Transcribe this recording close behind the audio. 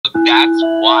So that's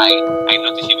why I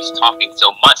noticed he was talking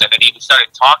so much, and then he started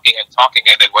talking and talking,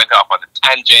 and then went off on a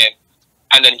tangent.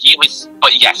 And then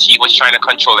but yes, he was trying to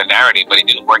control the narrative, but it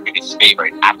didn't work in his favor.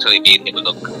 It actually made him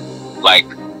look like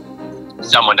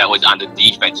someone that was on the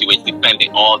defense. He was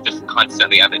defending just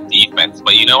constantly on the defense.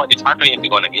 But you know what? It's hard for him to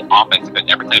go on the offense, because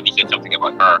every time he said something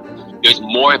about her, there's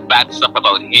more bad stuff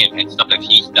about him and stuff that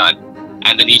he's done.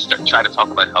 And then he started trying to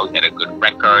talk about how he had a good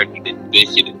record, he did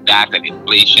this, he did that, and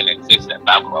inflation and this and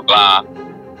blah, blah, blah.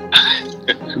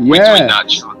 Which was not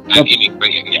true. And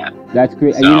that's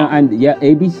great. So,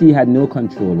 ABC had no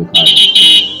control, Ricardo.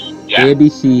 Yeah.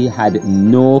 ABC had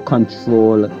no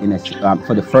control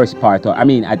for the first part. There are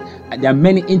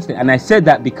many instances, and I said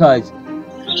that because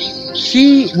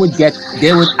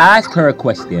they would ask her a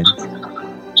question,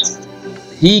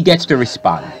 he gets to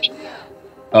respond.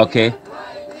 Okay?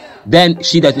 Then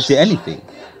she doesn't say anything.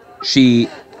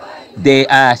 They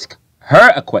ask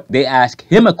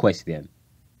him a question.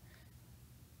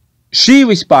 She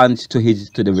responds to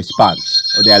the response,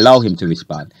 or they allow him to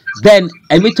respond. Then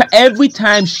every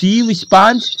time she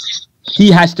responds,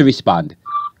 he has to respond.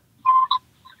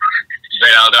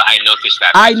 Renaldo, I noticed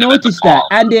that. I noticed that,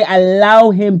 and they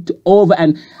allow him to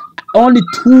and only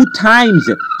 2 times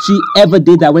she ever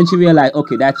did that. When she realized,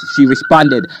 okay, she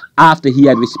responded after he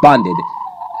had responded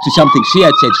to something she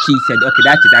had said. She said, okay,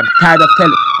 that's it. I'm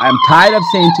tired of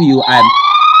saying to you,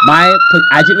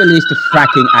 as it relates to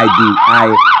fracking,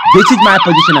 this is my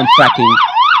position on fracking,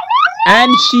 and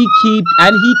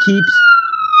he keeps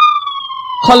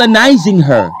colonizing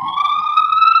her.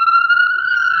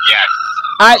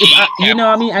 Yes. You know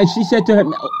what I mean? And she said to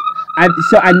him,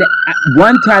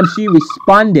 one time she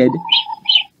responded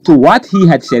to what he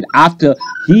had said after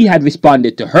he had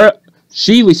responded to her.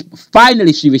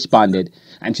 Finally she responded,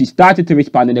 and she started to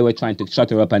respond, and they were trying to shut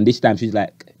her up, and this time she's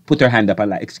like, put her hand up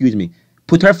and like, excuse me,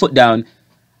 put her foot down.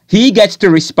 He gets to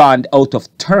respond out of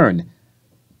turn.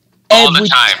 Every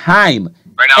time.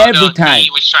 Every time. He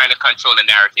was trying to control the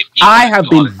narrative. I have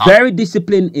been very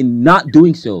disciplined in not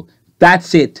doing so.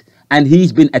 That's it. And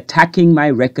he's been attacking my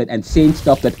record and saying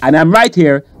stuff and I'm right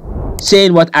here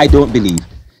saying what I don't believe.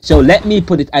 So let me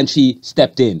put it, and she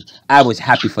stepped in. I was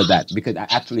happy for that, because I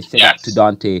actually said that to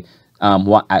Dante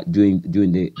during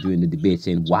the debate,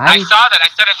 saying, why? I saw that. I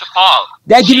said it to Paul.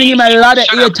 They're giving him a lot of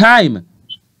airtime.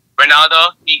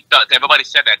 Renaldo, everybody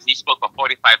said that. He spoke for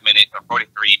 45 minutes or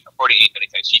 48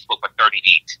 minutes, and she spoke for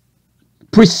 38.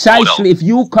 Precisely. If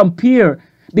you compare,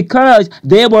 because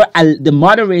the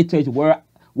moderators were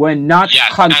not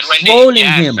controlling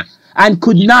him and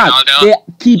could not. Renaldo, they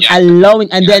keep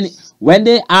allowing, and then when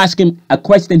they ask him a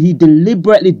question, he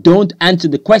deliberately don't answer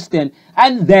the question,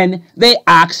 and then they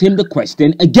ask him the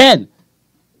question again.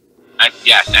 And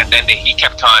he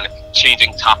kept on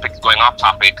changing topics, going off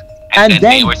topic. And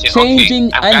then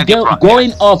changing and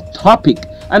going off topic,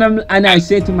 I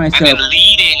say to myself, and then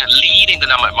leading the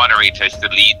moderators to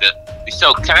lead the.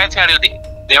 So can I tell you,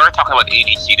 they were talking about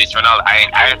ADC. This Ronald,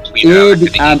 I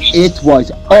tweeted. It was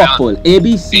awful.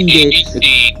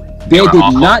 ABC. They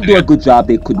did not do a good job.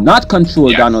 They could not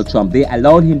control Donald Trump. They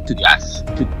allowed him to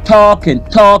talk and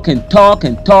talk and talk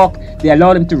and talk. They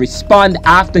allowed him to respond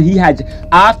after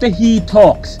he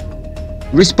talks,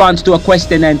 responds to a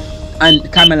question, and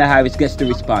Kamala Harris gets to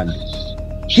respond.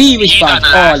 He responds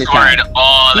all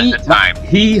the time.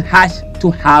 He has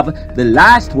to have the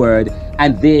last word,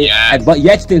 but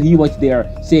yet still he was there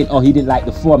saying, oh, he didn't like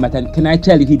the format. And can I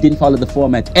tell you, he didn't follow the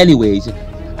format anyways.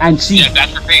 And that's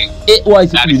the thing. It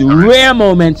was rare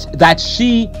moments that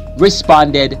she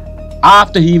responded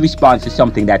after he responds to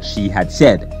something that she had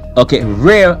said. Okay,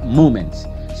 rare moments.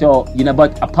 So,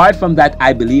 but apart from that,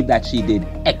 I believe that she did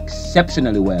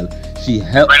exceptionally well. She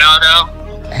held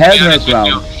her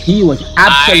ground. He was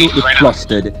absolutely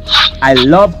flustered. I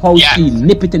love how she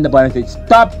nipped it in the bud and said,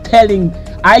 stop telling.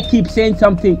 I keep saying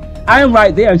something. I'm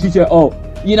right there. And she said, oh,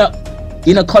 you know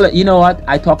what?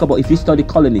 I talk about, if you study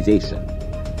colonization,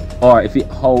 or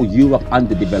how Europe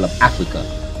underdeveloped Africa,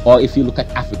 or if you look at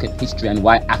African history and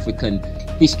why African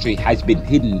history has been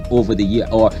hidden over the year,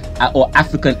 or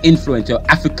African influence or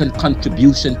African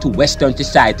contribution to Western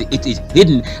society, it is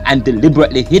hidden and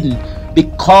deliberately hidden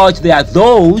because there are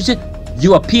those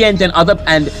Europeans and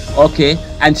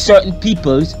certain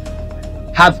peoples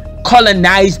have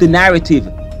colonized the narrative.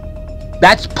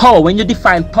 That's power. When you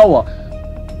define power,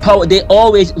 they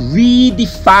always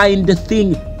redefine the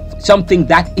thing, something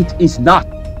that it is not.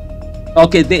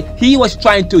 Okay, he was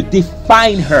trying to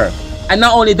define her. And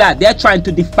not only that, they're trying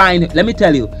to define, let me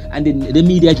tell you, and the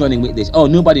media is running with this. Oh,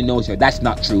 nobody knows her. That's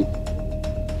not true.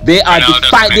 They are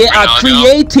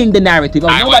creating the narrative. Oh,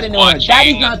 nobody knows her. That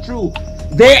is not true.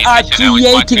 They are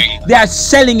creating, they are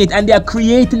selling it, and they are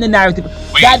creating the narrative.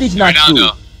 That is not true.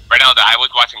 Renaldo, I was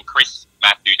watching Chris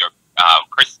Matthews, or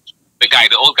Chris,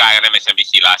 the old guy on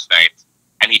MSNBC last night,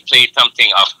 and he played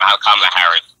something of Kamala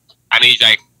Harris, and he's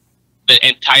like, the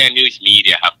entire news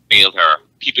media have failed her.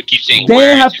 People keep saying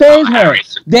they have failed her.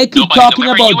 They keep talking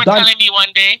about. You were telling me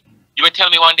one day.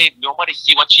 Nobody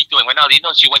see what she's doing. Well, now you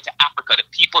know she went to Africa. The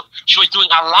people, she was doing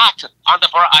a lot under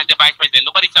her as the vice president.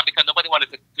 Nobody saw, because nobody wanted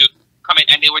to come in,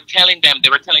 and they were telling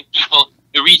people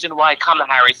the reason why Kamala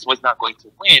Harris was not going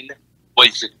to win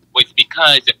was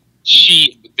because the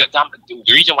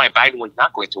reason why Biden was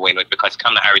not going to win was because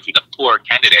Kamala Harris was a poor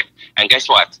candidate. And guess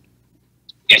what?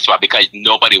 Because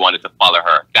nobody wanted to follow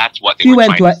her. That's what they were trying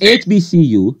to say. She went to a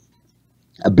HBCU,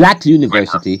 a black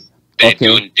university. They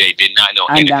did not know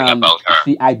anything about her.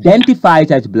 She identifies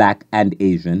as black and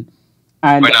Asian.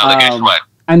 And guess what?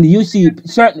 And you see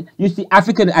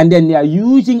African, and then they are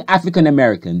using African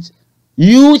Americans.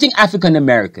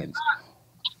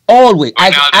 Always,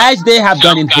 as they have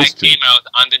done in history.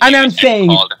 And I'm saying,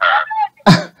 called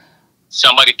her.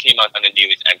 Somebody came out on the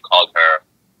news and called her,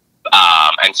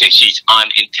 and said she's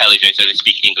unintelligent, so to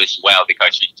speak English well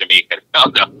because she's Jamaican.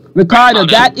 Ricardo,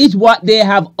 that is what they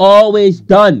have always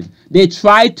done. They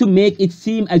try to make it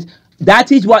seem as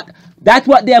that's what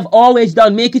they have always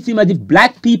done. Make it seem as if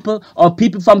black people or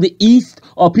people from the East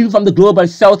or people from the global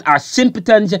South are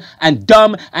simpletons and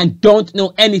dumb and don't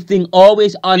know anything,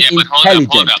 always unintelligent.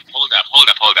 But hold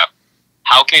up.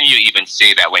 How can you even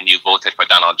say that when you voted for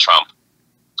Donald Trump?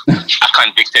 A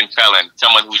convicted felon,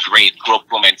 someone who's raped, groped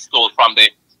women, stole from the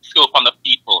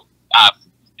people,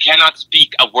 cannot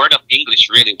speak a word of English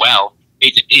really well.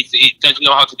 It doesn't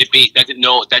know how to debate,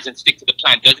 doesn't stick to the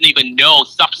plan, doesn't even know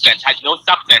substance, has no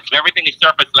substance. Everything is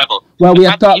surface level. Well, we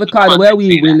have talked, Ricardo, where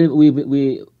we've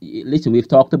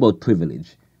talked about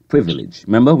privilege.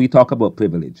 Remember, we talk about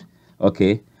privilege,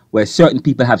 okay? Where certain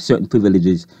people have certain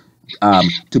privileges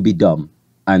to be dumb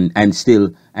and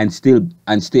still have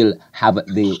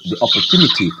the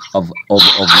opportunity of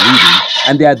reading.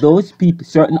 And there are those people,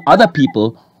 certain other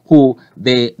people, who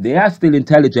they are still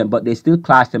intelligent, but they still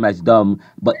class them as dumb,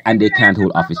 and they can't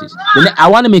hold offices. I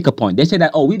want to make a point. They say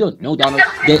that, we don't know Donald.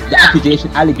 The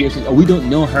allegations, we don't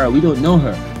know her.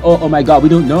 Oh my God, we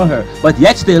don't know her. But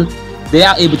yet still, they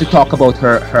are able to talk about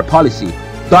her policy.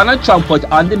 Donald Trump was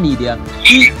on the media.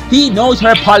 He knows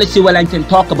her policy well and can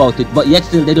talk about it, but yet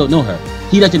still they don't know her.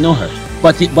 He doesn't know her.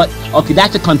 But okay,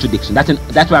 that's a contradiction. That's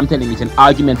what I'm telling you. It's an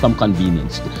argument from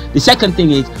convenience. The second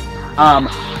thing is,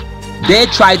 they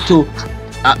try to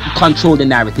control the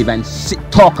narrative and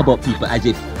talk about people as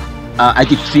if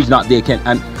she's not there.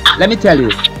 And let me tell you,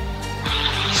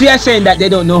 she is saying that they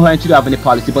don't know her and she don't have any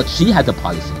policy, but she has a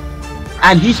policy.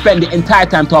 And he spent the entire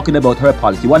time talking about her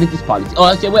policy. What is this policy?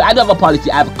 I said, well, I don't have a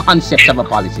policy. I have concepts of a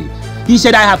policy. He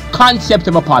said, I have concepts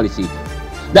of a policy.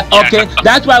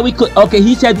 That's why we could. Okay,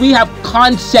 he said we have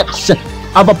concepts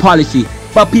of a policy,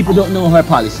 but people don't know her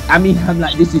policy. I mean, I'm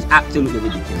like, this is absolutely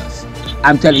ridiculous.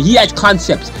 I'm telling you, he has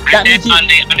concepts. That means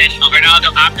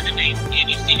Renaldo, after the debate,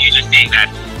 you just saying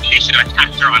that they should have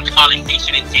attacked her on calling. They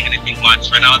shouldn't say anything much.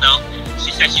 Renaldo,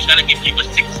 she said she's gonna give people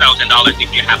 $6,000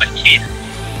 if you have a kid.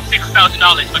 $6,000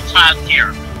 for child care.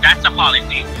 That's a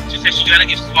policy. She said she's gonna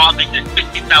give small business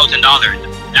 $50,000.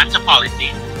 That's a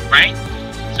policy, right?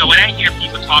 So when I hear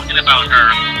people talking about her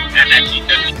and that she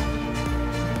doesn't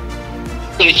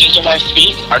listen to her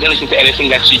speak, or they listen to anything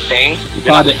that she's saying. If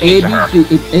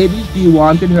ABC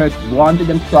wanted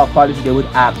them to talk policy, they would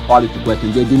ask policy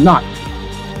questions. They did not.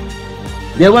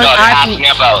 They weren't asking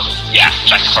about. Yeah,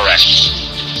 that's correct.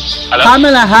 Hello?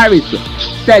 Kamala Harris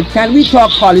said, "Can we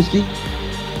talk policy?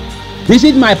 This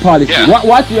is my policy. Yeah.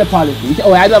 What's your policy?" He said,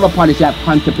 I don't have a policy. I have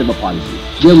concept of a policy.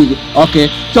 Okay,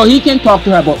 so he can talk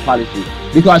to her about policy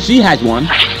because she has one.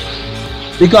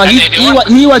 Because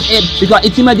because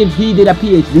it seemed as if he did a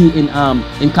PhD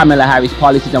in Kamala Harris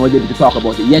policies and was able to talk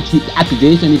about it. Yet the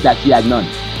accusation is that she had none.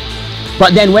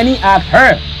 But then when he asked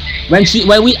her, when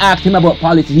we asked him about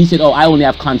policy, he said, I only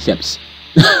have concepts.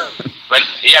 But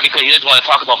yeah, because he doesn't want to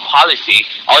talk about policy.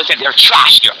 All he said, they're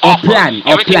trash, they're awful. Plan.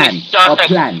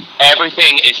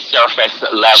 Everything is surface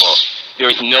level. There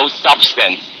is no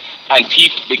substance. And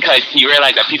because he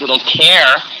realized that people don't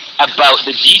care about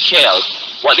the details.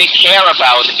 What they care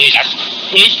about is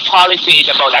his policy is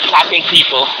about attacking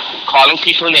people, calling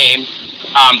people names,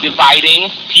 dividing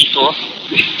people,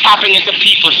 tapping into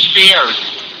people's fears.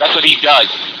 That's what he does.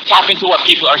 Tap into what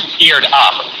people are scared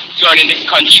of. Turning this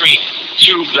country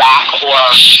too black or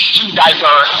too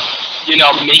diverse,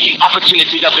 making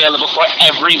opportunities available for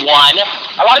everyone.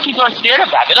 A lot of people are scared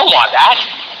of that. They don't want that.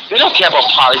 They don't care about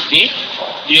policy.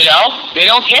 They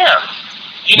don't care.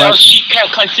 You know, she can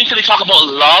consistently talk about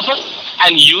love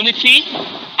and unity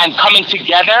and coming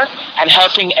together and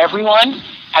helping everyone,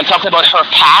 and talking about her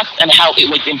past and how it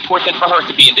was important for her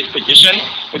to be in this position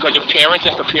because her parents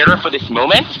had prepared her for this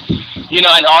moment. You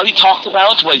know, and all he talked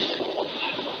about was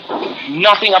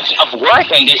nothing of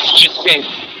worth, and it's just says,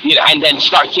 you know, and then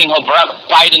start saying how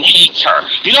Biden hates her.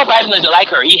 You know, Biden doesn't like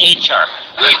her; he hates her.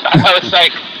 I was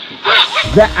like,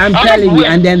 I'm telling you,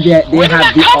 and then they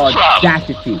have the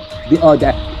audacity.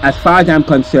 As far as I'm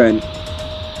concerned,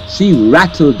 she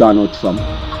rattled Donald Trump.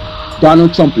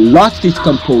 Donald Trump lost his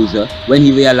composure when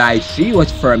he realized she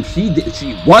was firm. She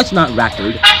was not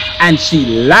rattled, and she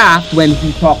laughed when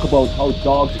he talked about how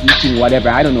dogs eating whatever.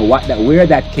 I don't know where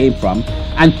that came from.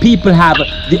 And people have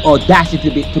the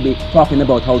audacity to be talking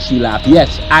about how she laughed.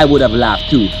 Yes, I would have laughed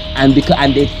too. And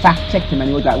they fact checked him, and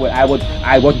he was like, "Well,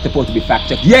 I wasn't supposed to be fact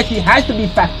checked." Yes, he has to be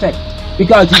fact checked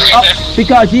because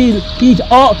he's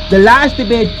the last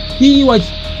debate he was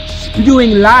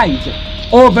spewing lies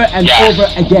over and over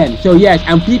again. So yes,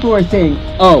 and people were saying,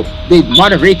 oh, the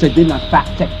moderator did not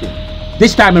fact check him.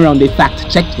 This time around, they fact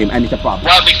checked him, and it's a problem.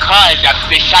 Well, because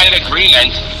they signed an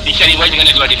agreement, he said he wasn't going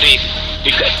to do a debate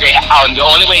because the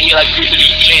only way he'll agree to do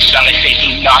debate is unless they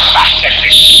do not fact check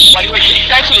it. What he was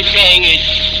essentially saying is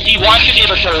he wants to be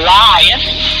able to lie.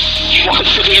 He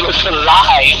wants to be able to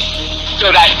lie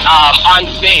so that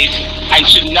on stage and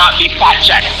should not be fact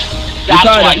checked. That's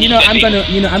because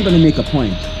I'm gonna make a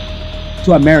point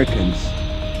to Americans,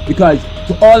 because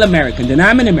to all Americans, and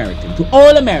I'm an American, to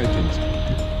all Americans,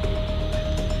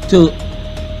 to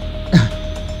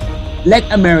let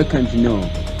Americans know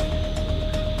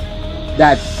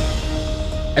that,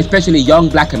 especially young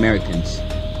black Americans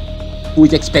who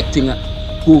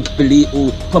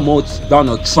promotes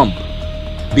Donald Trump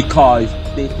because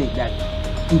they think that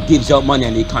he gives out money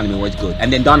and the economy was good,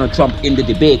 and then Donald Trump in the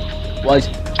debate was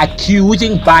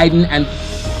accusing Biden and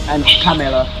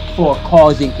Kamala for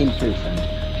causing inflation.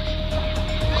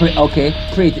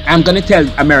 I'm going to tell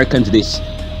Americans this.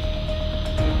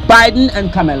 Biden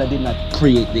and Kamala did not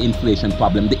create the inflation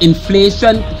problem. The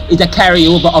inflation is a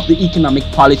carryover of the economic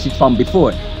policies from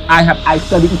before. I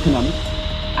study economics.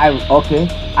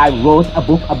 I wrote a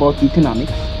book about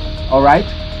economics. All right?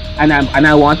 And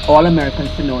I want all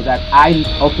Americans to know that I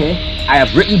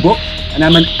have written books, and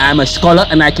I'm a scholar,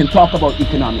 and I can talk about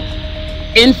economics.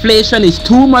 Inflation is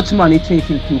too much money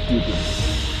chasing too few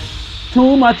things.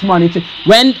 Too much money.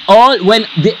 When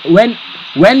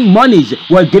monies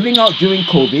were giving out during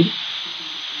COVID,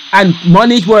 and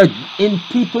monies were in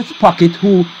people's pocket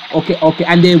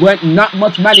and there weren't not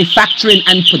much manufacturing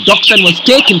and production was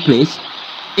taking place,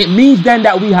 it means then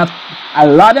that we have a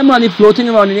lot of money floating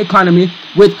around in the economy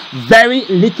with very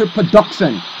little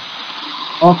production.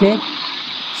 Okay?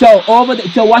 So what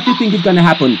do you think is going to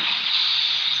happen?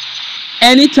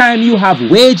 Anytime you have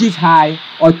wages high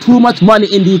or too much money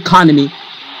in the economy,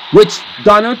 which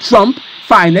Donald Trump,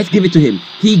 fine, let's give it to him.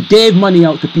 He gave money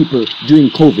out to people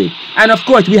during COVID. And of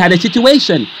course, we had a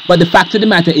situation. But the fact of the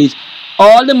matter is,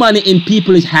 all the money in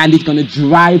people's hand is going to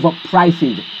drive up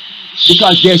prices.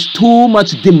 Because there's too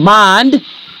much demand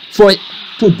to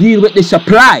deal with the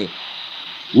supply.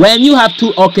 When you have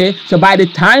so by the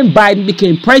time Biden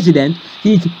became president,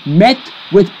 he's met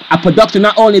with a production.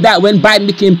 Not only that, when Biden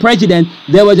became president,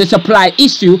 there was a supply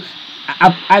issue,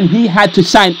 and he had to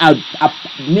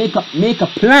make a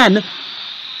plan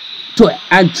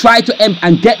and try to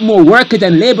get more workers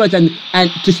and laborers and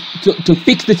to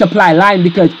fix the supply line,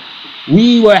 because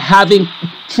we were having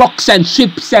trucks and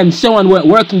ships and so on were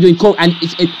working during COVID, and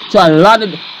so a lot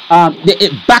of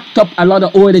it backed up a lot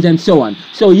of orders and so on.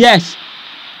 So yes,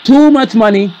 too much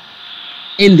money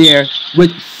in there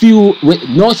with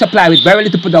no supply, with very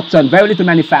little production, very little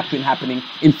manufacturing happening.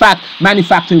 In fact,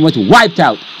 manufacturing was wiped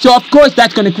out. So of course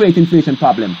that's going to create inflation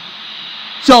problem.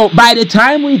 So by the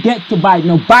time we get to Biden,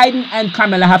 now Biden and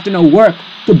Kamala have to now work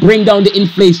to bring down the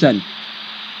inflation.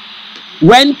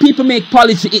 When people make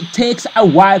policy, it takes a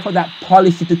while for that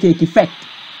policy to take effect.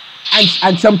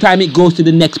 And sometimes it goes to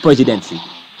the next presidency.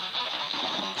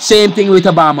 Same thing with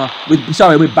Obama, with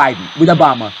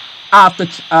Obama. After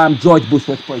George Bush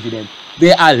was president,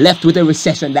 they are left with a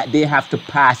recession that they have to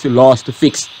pass laws to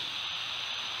fix.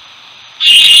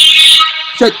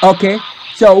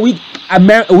 So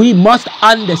we must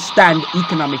understand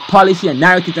economic policy and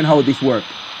narratives and how this works.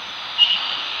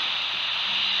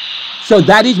 So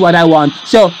that is what I want.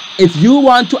 So if you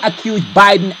want to accuse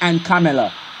Biden and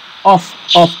Kamala of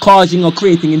causing or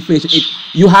creating inflation,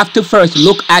 you have to first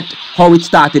look at how it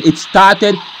started. It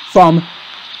started from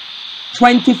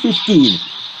 2015.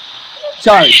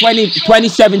 Sorry,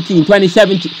 2017,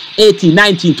 2018,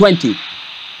 19, 20.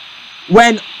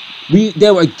 When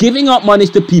They were giving out monies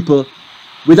to people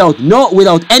without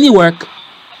any work,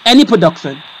 any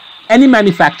production, any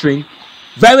manufacturing,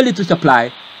 very little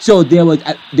supply. So there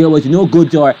was no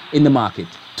goods or in the market.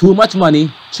 Too much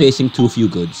money chasing too few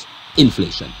goods.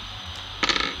 Inflation.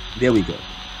 There we go.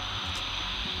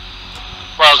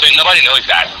 Well, nobody knows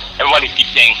that. Everybody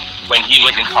keeps saying when he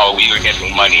was in power we were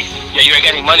getting money. Yeah, you were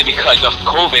getting money because of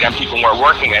COVID and people were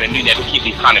working and they to keep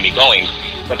the economy going.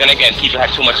 But then again, people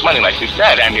had too much money, like you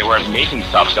said, and they weren't making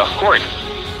stuff. So of course,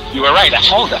 you were right. I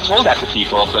told that to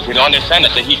people, but they don't understand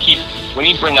that. So when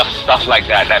he bring up stuff like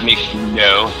that, that makes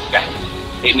no sense.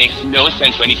 It makes no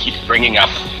sense when he keeps bringing up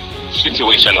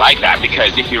situation like that,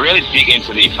 because if you really dig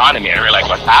into the economy and realize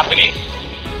what's happening,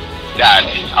 that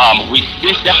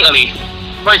this definitely,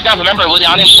 for example, remember with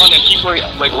the unemployment, people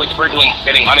which were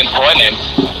getting unemployment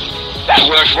that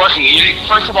weren't working.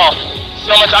 First of all,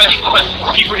 so much unemployment,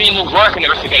 people didn't even work and they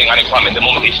were still getting unemployment the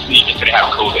moment they sneezed until they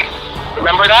have COVID.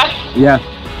 Remember that? Yeah.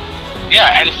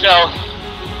 Yeah, and so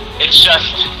it's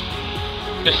just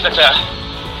such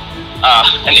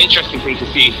an interesting thing to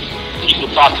see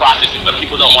people's thought processes, but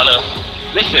people don't want to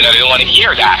listen or they don't want to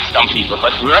hear that, some people.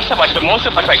 But the rest of us, but most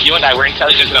of us, like you and I, we're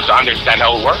intelligent enough to understand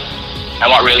how it works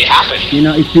and what really happened. You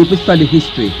know, if people study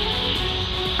history,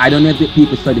 I don't know if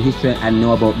people study history and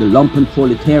know about the lumpen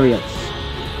proletariats.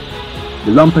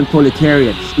 The lumpen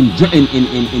proletariats in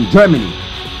Germany,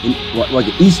 in what was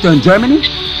it, Eastern Germany?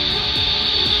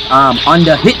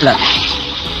 Under Hitler.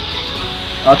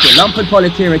 Okay, lumpen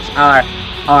proletariats are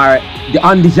the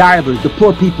undesirables, the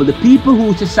poor people, the people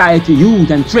who society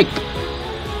use and trick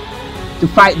to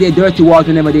fight their dirty wars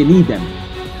whenever they need them.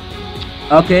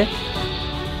 Okay?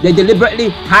 They deliberately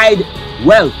hide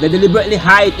wealth, they deliberately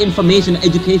hide information and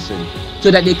education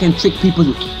so that they can trick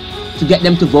people to get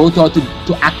them to vote or to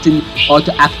act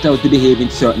out, to behave in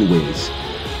certain ways.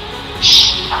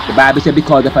 The Bible said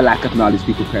because of a lack of knowledge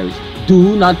people perish.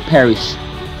 Do not perish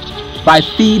by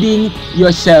feeding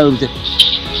yourselves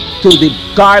to the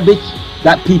garbage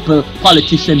that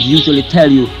politicians usually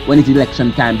tell you when it's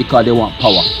election time because they want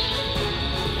power.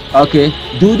 Okay?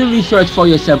 Do the research for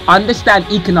yourself. Understand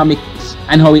economics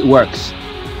and how it works.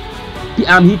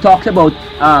 He talks about,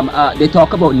 they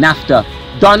talk about NAFTA.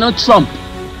 Donald Trump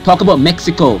talk about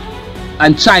Mexico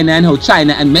and China and how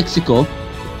China and Mexico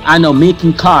are now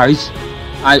making cars.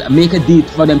 Make a deal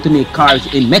for them to make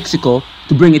cars in Mexico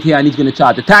to bring it here, and he's going to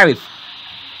charge a tariff.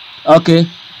 Okay?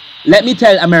 Let me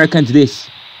tell Americans this.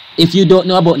 If you don't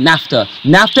know about NAFTA,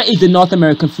 NAFTA is the North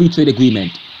American Free Trade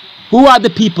Agreement. Who are the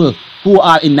people who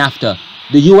are in NAFTA?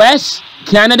 The US,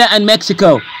 Canada, and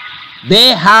Mexico. They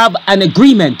have an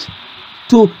agreement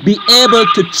to be able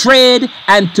to trade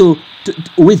and to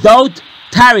without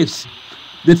tariffs.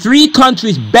 The three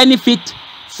countries benefit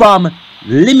from an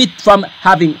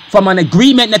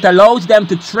agreement that allows them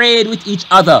to trade with each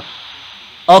other.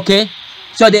 Okay?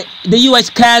 So the US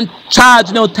can't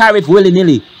charge no tariff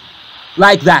willy-nilly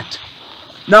like that.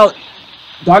 Now,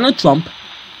 Donald Trump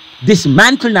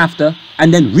dismantled NAFTA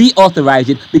and then reauthorized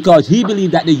it because he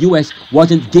believed that the US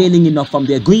wasn't gaining enough from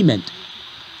the agreement.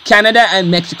 Canada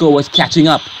and Mexico was catching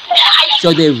up.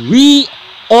 So they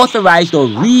reauthorized or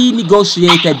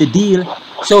renegotiated the deal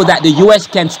so that the US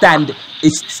can stand to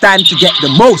get the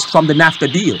most from the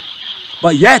NAFTA deal.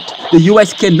 But yet, the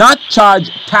US cannot charge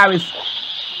tariff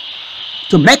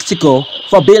to Mexico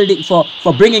for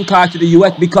bringing cars to the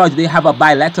US because they have a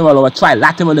bilateral or a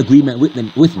trilateral agreement with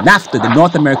NAFTA, the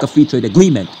North America Free Trade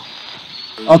Agreement.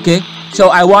 Okay, so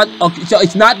so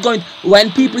it's not going.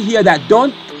 When people hear that,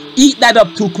 don't eat that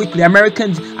up too quickly.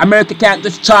 America can't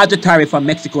just charge a tariff from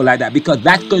Mexico like that because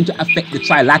that's going to affect the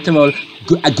trilateral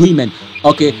agreement.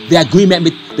 Okay, the agreement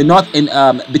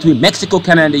between Mexico,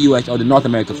 Canada, and the US, or the North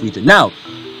America Free Trade. Now,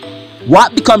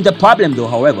 what becomes a problem, though,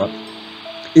 however,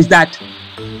 is that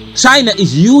China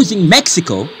is using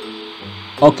Mexico.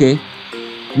 Okay,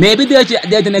 maybe there's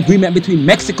an agreement between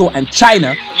Mexico and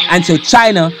China, and so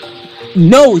China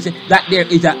knows that there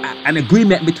is an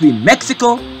agreement between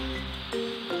Mexico,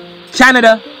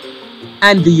 Canada,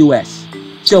 and the US.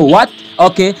 So what?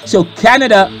 Okay, so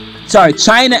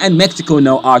China and Mexico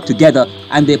now are together,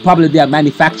 and they are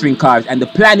manufacturing cars, and the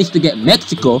plan is to get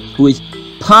Mexico, who is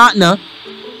partner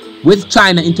with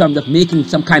China in terms of making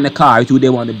some kind of cars who they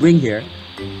want to bring here.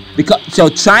 So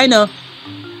China,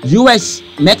 US,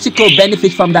 Mexico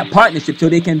benefits from that partnership, so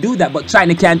they can do that, but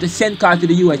China can't just send cars to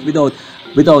the US without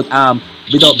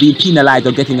being penalized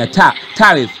or getting a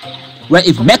tariff. Where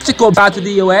if Mexico brings to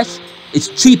the US, it's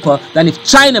cheaper than if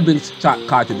China brings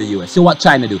cars to the US. So what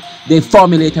China do? They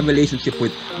formulate a relationship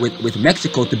with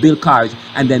Mexico to build cars,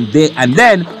 and then the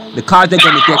cars are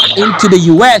going to get into the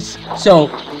US. So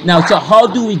Now, so how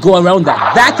do we go around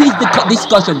that? That is the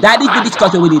discussion. That is the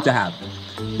discussion we need to have.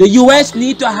 The U.S.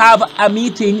 need to have a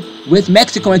meeting with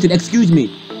Mexico and say, excuse me,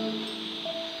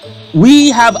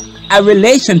 we have a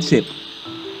relationship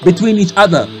between each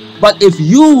other. But if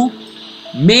you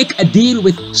make a deal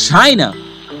with China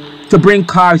to bring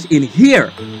cars in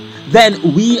here, then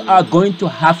we are going to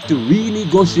have to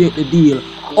renegotiate the deal,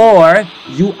 or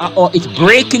it's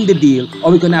breaking the deal,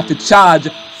 or we're going to have to charge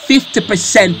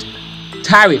 50%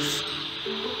 tariff.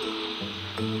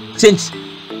 Since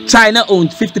China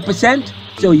owns 50%,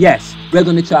 so yes, we're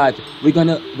going to charge. So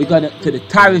the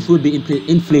tariffs will be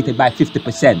inflated by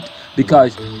 50%,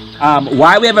 because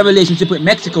while we have a relationship with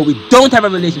Mexico, we don't have a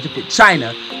relationship with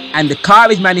China, and the car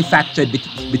is manufactured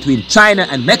between China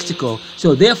and Mexico,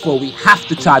 so therefore we have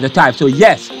to charge a tariff. So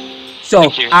yes, so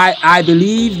I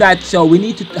believe that, so we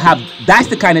need to have, that's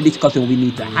the kind of discussion we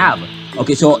need to have.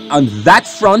 Okay, so on that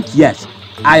front, yes,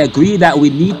 I agree that we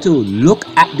need to look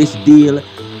at this deal,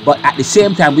 but at the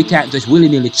same time, we can't just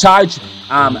willy-nilly charge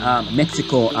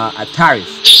Mexico a tariff.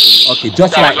 Okay,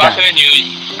 just like that.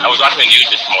 I was watching the news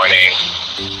this morning,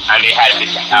 and they had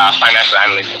this financial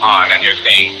analyst on, and they're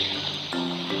saying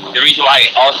the reason why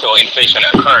also inflation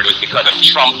occurred was because of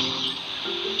Trump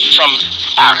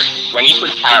tariffs. When he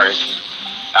put tariffs,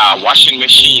 washing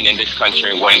machine in this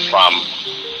country went up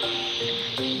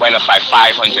by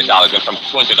 $500, went from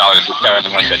 $200 to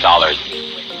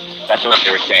 $700. That's what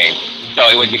they were saying. So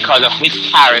it was because of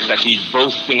his tariffs that he's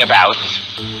boasting about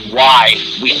why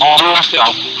we also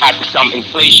had some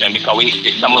inflation, because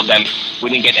some of them we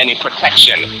didn't get any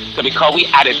protection. So because we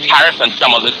added tariffs on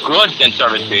some of the goods and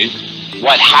services,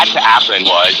 what had to happen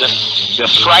was the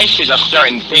prices of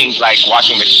certain things like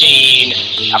washing machine,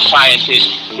 appliances,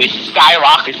 they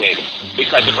skyrocketed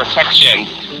because the protection,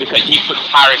 because he put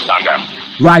tariffs on them.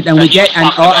 Right, and we get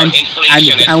and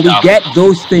we get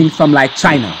those things from like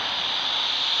China.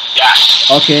 Yeah.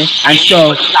 Okay, and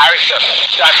so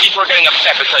people are getting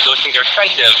upset because those things are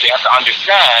expensive. They have to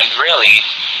understand really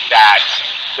that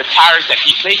the tariffs that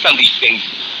he placed on these things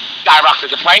skyrocket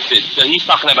the prices. So he's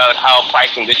talking about how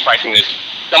pricing this.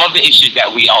 Some of the issues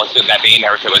that they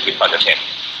inherited was because of him.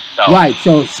 So. Right.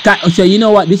 So you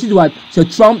know what? This is what. So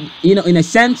Trump, in a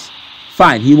sense,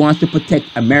 fine. He wants to protect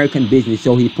American business,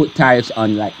 so he put tariffs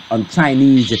on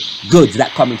Chinese goods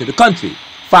that come into the country.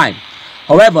 Fine.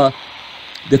 However,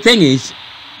 the thing is,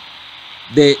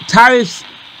 the tariffs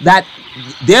that,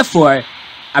 therefore,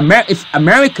 if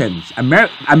American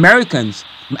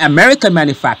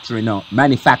manufacturers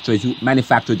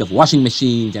of washing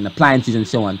machines and appliances and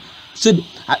so on, so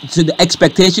the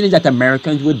expectation is that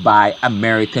Americans would buy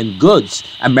American goods,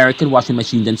 American washing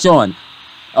machines and so on.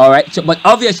 All right. So, but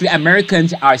obviously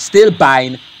Americans are still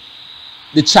buying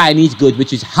the Chinese goods,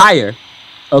 which is higher.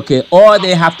 Okay. Or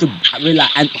they have to rely.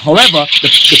 And however,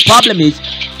 the problem is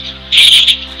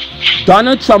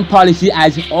Donald Trump policy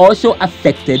has also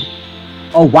affected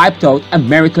or wiped out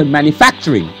American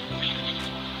manufacturing.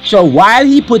 So while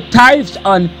he put tariffs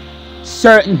on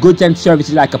certain goods and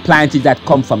services like appliances that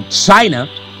come from China,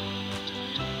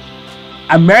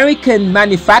 American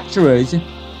manufacturers,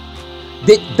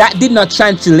 that did not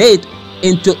translate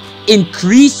into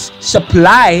increased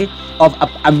supply of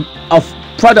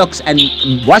products and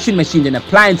washing machines and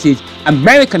appliances,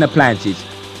 American appliances.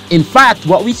 In fact,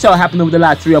 what we saw happen over the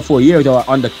last 3 or 4 years, or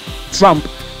under Trump,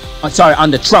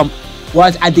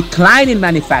 was a decline in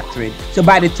manufacturing. So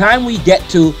by the time we get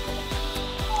to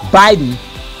Biden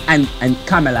and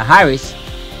Kamala Harris,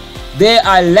 they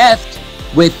are left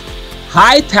with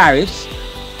high tariffs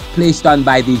placed on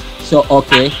by these. So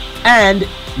and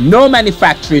no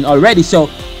manufacturing already. So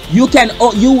you can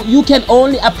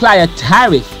only apply a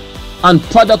tariff on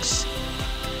products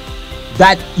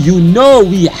that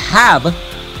we have,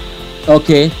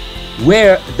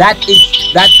 where that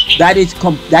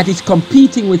is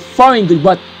competing with foreign goods.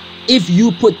 But if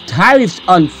you put tariffs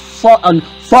on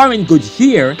foreign goods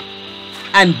here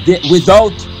and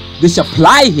without the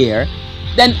supply here,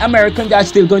 then Americans are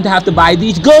still going to have to buy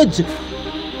these goods.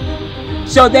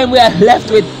 So then we are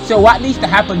left with, so what needs to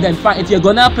happen then? If you're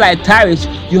going to apply tariffs,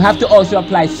 you have to also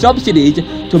apply subsidies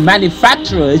to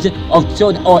manufacturers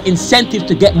or incentives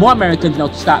to get more Americans now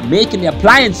to start making the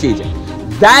appliances.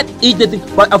 That is the thing.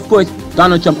 But of course,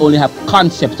 Donald Trump only have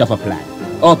concepts of a plan.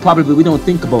 Or probably we don't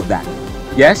think about that.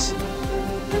 Yes?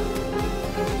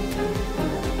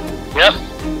 Yep.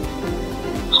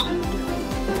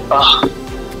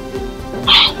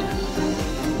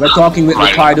 We're talking with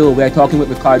Ricardo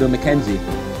McKenzie,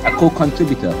 a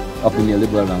co-contributor of the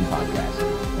Neoliberal podcast.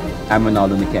 I'm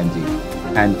Renaldo McKenzie.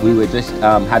 And we were just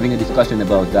having a discussion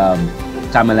about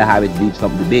Kamala Harris v.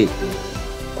 Trump debate.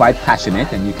 quite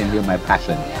passionate, and you can hear my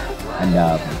passion. And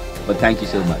but thank you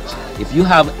so much. If you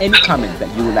have any comment that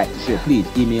you would like to share, please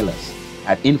email us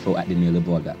at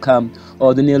info@theneoliberal.com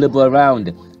or the Neoliberal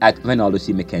Round at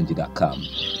renaldocmckenzie.com.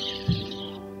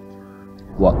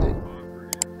 What then?